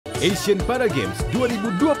Asian Para Games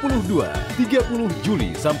 2022, 30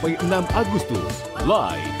 Juli sampai 6 Agustus,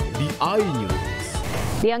 live di iNews.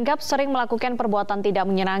 Dianggap sering melakukan perbuatan tidak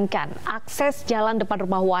menyenangkan, akses jalan depan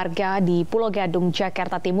rumah warga di Pulogadung,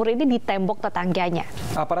 Jakarta Timur ini ditembok tetangganya.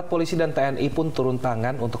 Aparat polisi dan TNI pun turun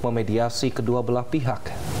tangan untuk memediasi kedua belah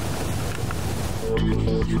pihak.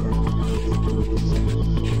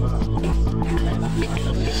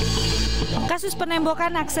 Kasus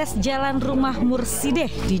penembokan akses jalan rumah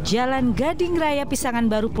Mursideh di Jalan Gading Raya Pisangan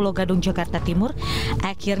Baru Pulogadung, Jakarta Timur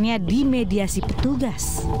akhirnya dimediasi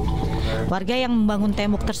petugas. Warga yang membangun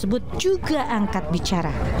tembok tersebut juga angkat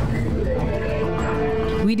bicara.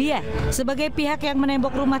 Widya, sebagai pihak yang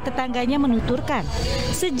menembok rumah tetangganya menuturkan,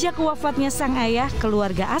 sejak wafatnya sang ayah,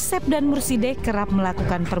 keluarga Asep dan Mursideh kerap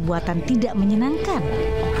melakukan perbuatan tidak menyenangkan.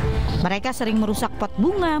 Mereka sering merusak pot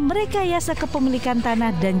bunga, merekayasa kepemilikan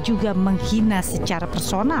tanah, dan juga menghina secara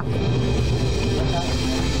personal.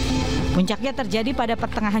 Puncaknya terjadi pada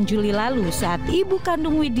pertengahan Juli lalu saat ibu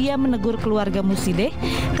kandung Widya menegur keluarga Mursideh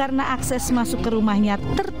karena akses masuk ke rumahnya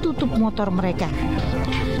tertutup motor mereka.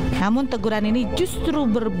 Namun teguran ini justru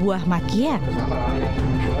berbuah makian.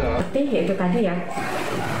 Seperti yaitu tadi ya,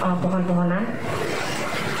 pohon-pohonan,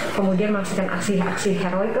 kemudian melakukan aksi-aksi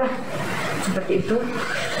heroik lah, seperti itu.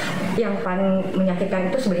 Yang paling menyakitkan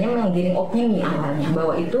itu sebenarnya menggiring opini awalnya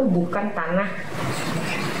bahwa itu bukan tanah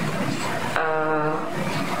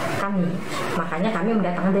kami, makanya kami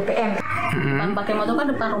mendatangkan BPM. Depan pakai motor kan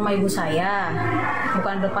depan rumah ibu saya,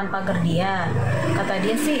 bukan depan pagar dia. Kata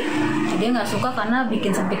dia sih, dia nggak suka karena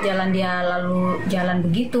bikin sempit jalan dia, lalu jalan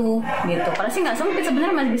begitu, gitu. Padahal sih nggak sempit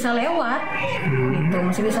sebenarnya, masih bisa lewat, gitu,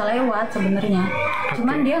 masih bisa lewat sebenarnya.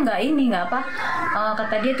 Cuman dia nggak apa,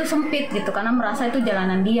 kata dia itu sempit gitu, karena merasa itu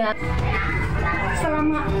jalanan dia.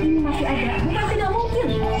 Selama ini masih ada, bukan tidak mungkin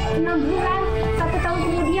 6 bulan, 1 tahun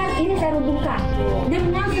kemudian ini saya rubuhkan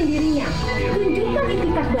dengan sendirinya. Tunjukkan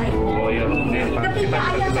itikat baik. Ketika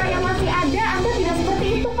ayah saya masih ada, Anda tidak seperti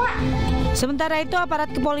itu, Pak. Sementara itu, aparat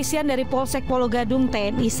kepolisian dari Polsek Pulogadung,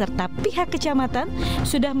 TNI, serta pihak kecamatan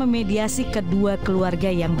sudah memediasi kedua keluarga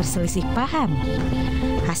yang berselisih paham.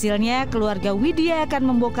 Hasilnya, keluarga Widya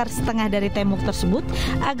akan membongkar setengah dari tembok tersebut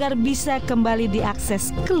agar bisa kembali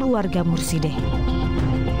diakses keluarga Mursideh.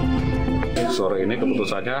 Sore ini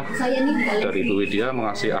keputusannya dari Ibu Widya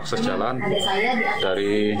mengasih akses jalan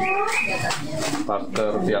dari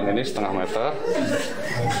pagar tiang ini 1,5 meter.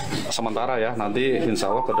 Sementara ya, nanti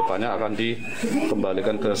insya Allah kedepannya akan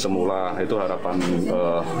dikembalikan ke semula. Itu harapan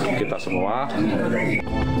kita semua.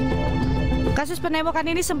 Kasus penembokan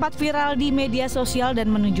ini sempat viral di media sosial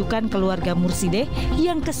dan menunjukkan keluarga Mursideh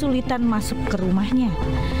yang kesulitan masuk ke rumahnya.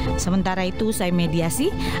 Sementara itu, usai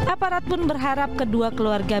mediasi, aparat pun berharap kedua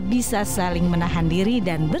keluarga bisa saling menahan diri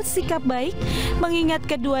dan bersikap baik, mengingat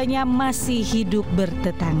keduanya masih hidup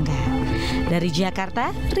bertetangga. Dari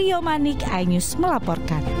Jakarta, Rio Manik, iNews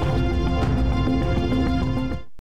melaporkan.